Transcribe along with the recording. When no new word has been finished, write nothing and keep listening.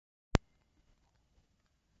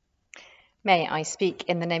May I speak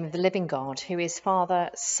in the name of the living God, who is Father,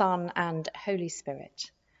 Son, and Holy Spirit.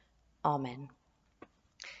 Amen.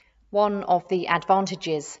 One of the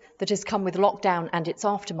advantages that has come with lockdown and its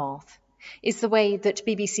aftermath is the way that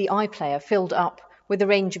BBC iPlayer filled up with a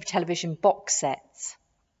range of television box sets.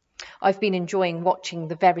 I've been enjoying watching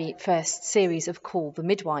the very first series of Call the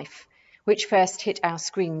Midwife, which first hit our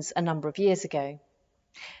screens a number of years ago.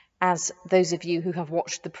 As those of you who have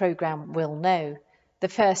watched the programme will know, the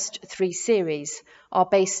first 3 series are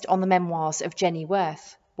based on the memoirs of Jenny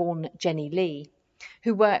Worth, born Jenny Lee,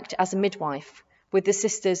 who worked as a midwife with the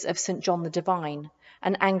Sisters of St John the Divine,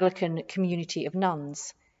 an Anglican community of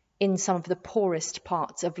nuns, in some of the poorest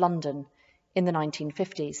parts of London in the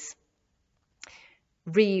 1950s.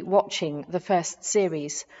 Re-watching the first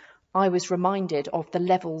series, I was reminded of the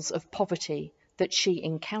levels of poverty that she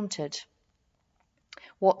encountered.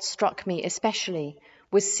 What struck me especially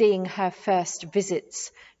was seeing her first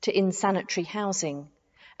visits to insanitary housing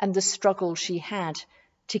and the struggle she had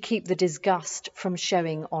to keep the disgust from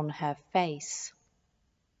showing on her face.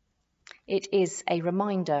 It is a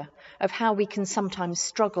reminder of how we can sometimes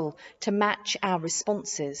struggle to match our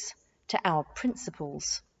responses to our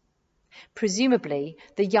principles. Presumably,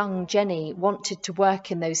 the young Jenny wanted to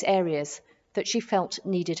work in those areas that she felt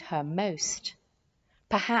needed her most.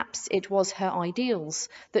 Perhaps it was her ideals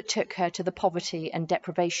that took her to the poverty and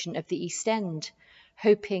deprivation of the East End,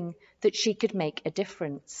 hoping that she could make a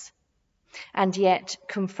difference. And yet,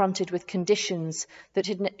 confronted with conditions that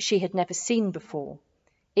she had never seen before,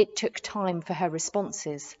 it took time for her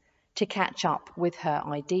responses to catch up with her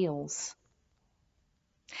ideals.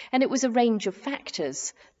 And it was a range of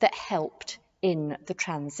factors that helped in the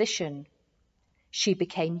transition. She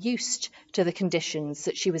became used to the conditions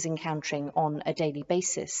that she was encountering on a daily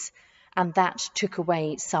basis, and that took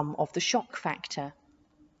away some of the shock factor.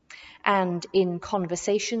 And in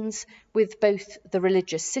conversations with both the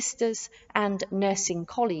religious sisters and nursing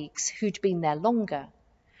colleagues who'd been there longer,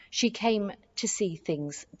 she came to see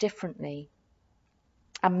things differently.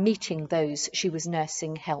 And meeting those she was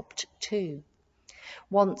nursing helped too.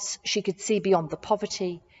 Once she could see beyond the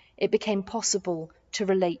poverty, it became possible to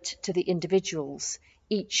relate to the individuals,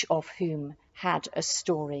 each of whom had a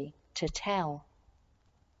story to tell.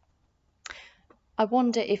 I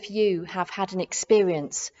wonder if you have had an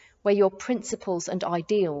experience where your principles and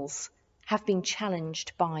ideals have been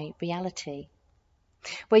challenged by reality,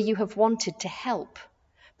 where you have wanted to help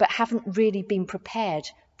but haven't really been prepared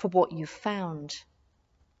for what you've found.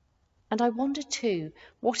 And I wonder too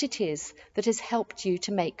what it is that has helped you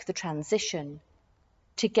to make the transition,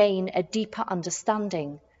 to gain a deeper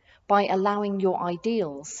understanding by allowing your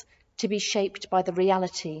ideals to be shaped by the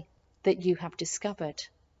reality that you have discovered.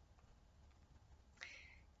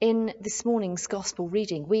 In this morning's Gospel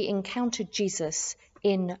reading, we encountered Jesus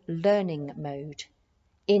in learning mode,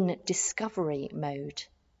 in discovery mode.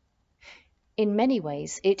 In many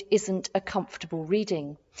ways, it isn't a comfortable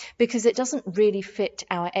reading because it doesn't really fit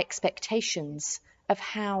our expectations of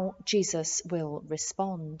how Jesus will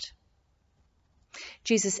respond.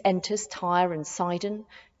 Jesus enters Tyre and Sidon,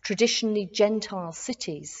 traditionally Gentile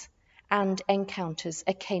cities, and encounters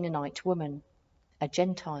a Canaanite woman, a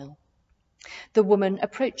Gentile. The woman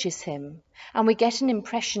approaches him, and we get an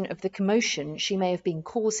impression of the commotion she may have been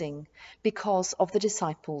causing because of the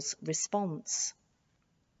disciples' response.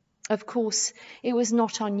 Of course, it was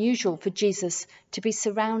not unusual for Jesus to be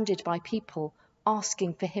surrounded by people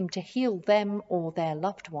asking for him to heal them or their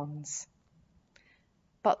loved ones.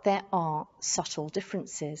 But there are subtle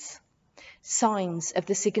differences, signs of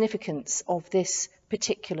the significance of this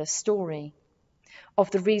particular story,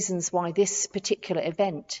 of the reasons why this particular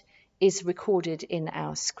event is recorded in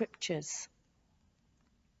our scriptures.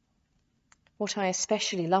 What I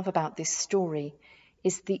especially love about this story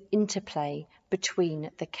is the interplay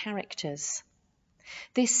between the characters.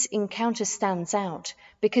 This encounter stands out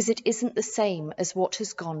because it isn't the same as what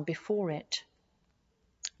has gone before it.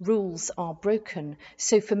 Rules are broken,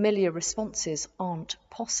 so familiar responses aren't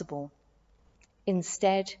possible.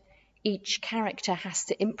 Instead, each character has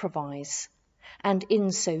to improvise, and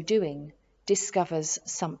in so doing, discovers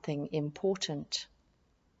something important.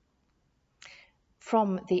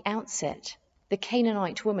 From the outset, the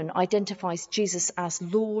Canaanite woman identifies Jesus as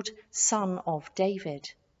Lord, Son of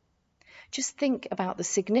David. Just think about the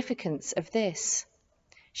significance of this.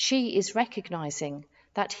 She is recognizing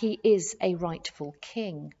that he is a rightful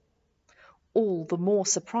king. All the more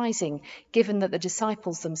surprising, given that the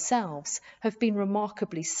disciples themselves have been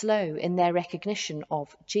remarkably slow in their recognition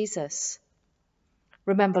of Jesus.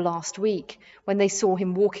 Remember last week when they saw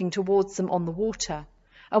him walking towards them on the water –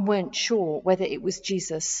 and weren't sure whether it was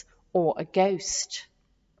Jesus or a ghost.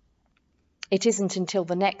 It isn't until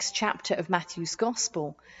the next chapter of Matthew's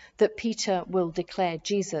Gospel that Peter will declare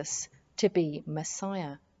Jesus to be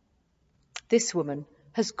Messiah. This woman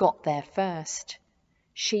has got there first.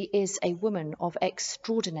 She is a woman of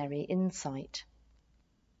extraordinary insight.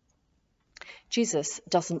 Jesus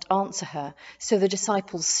doesn't answer her, so the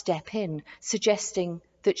disciples step in, suggesting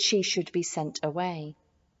that she should be sent away.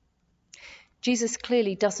 Jesus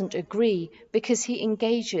clearly doesn't agree because he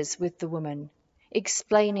engages with the woman,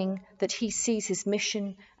 explaining that he sees his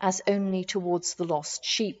mission as only towards the lost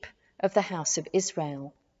sheep of the house of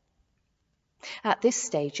Israel. At this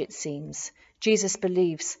stage, it seems, Jesus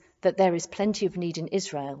believes that there is plenty of need in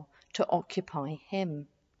Israel to occupy him.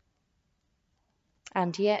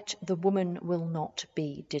 And yet the woman will not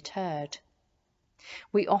be deterred.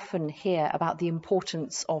 We often hear about the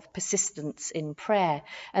importance of persistence in prayer,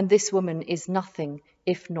 and this woman is nothing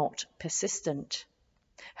if not persistent.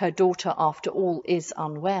 Her daughter, after all, is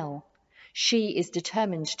unwell. She is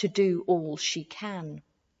determined to do all she can.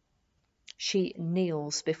 She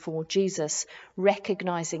kneels before Jesus,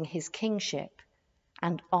 recognizing his kingship,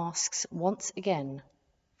 and asks once again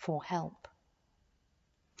for help.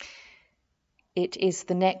 It is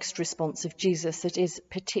the next response of Jesus that is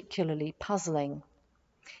particularly puzzling.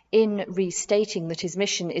 In restating that his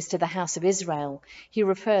mission is to the house of Israel, he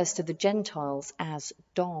refers to the Gentiles as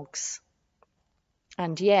dogs.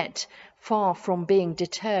 And yet, far from being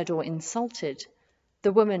deterred or insulted,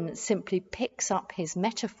 the woman simply picks up his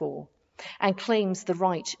metaphor and claims the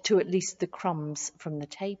right to at least the crumbs from the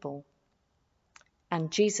table.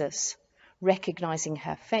 And Jesus, recognizing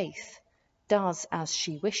her faith, does as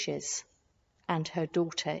she wishes, and her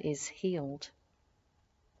daughter is healed.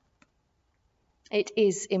 It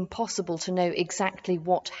is impossible to know exactly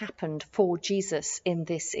what happened for Jesus in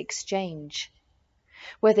this exchange,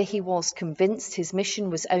 whether he was convinced his mission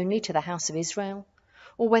was only to the house of Israel,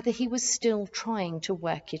 or whether he was still trying to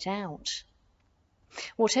work it out.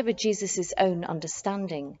 Whatever Jesus' own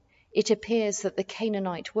understanding, it appears that the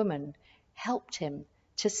Canaanite woman helped him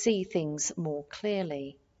to see things more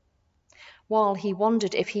clearly. While he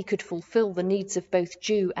wondered if he could fulfill the needs of both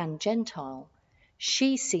Jew and Gentile,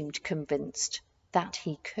 she seemed convinced that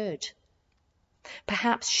he could.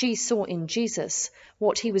 Perhaps she saw in Jesus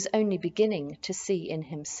what he was only beginning to see in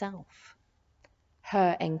himself.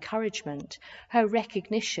 Her encouragement, her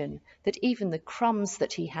recognition that even the crumbs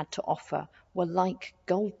that he had to offer were like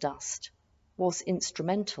gold dust, was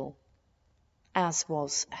instrumental, as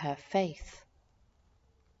was her faith.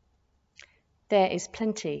 There is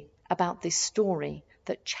plenty about this story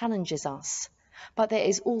that challenges us, but there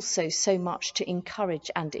is also so much to encourage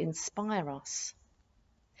and inspire us.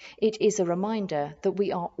 It is a reminder that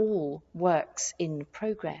we are all works in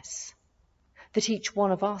progress, that each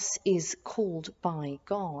one of us is called by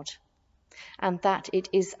God, and that it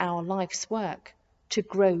is our life's work to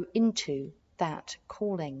grow into that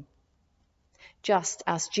calling, just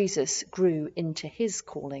as Jesus grew into his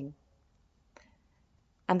calling,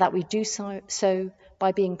 and that we do so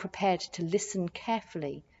by being prepared to listen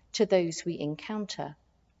carefully to those we encounter,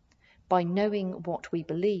 by knowing what we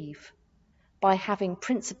believe, by having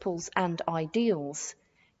principles and ideals,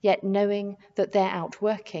 yet knowing that their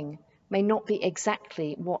outworking may not be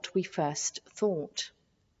exactly what we first thought.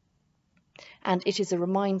 And it is a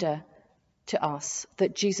reminder to us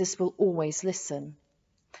that Jesus will always listen,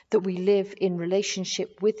 that we live in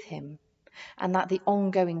relationship with him, and that the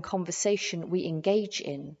ongoing conversation we engage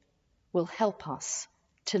in will help us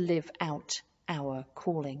to live out our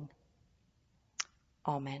calling.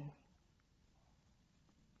 Amen.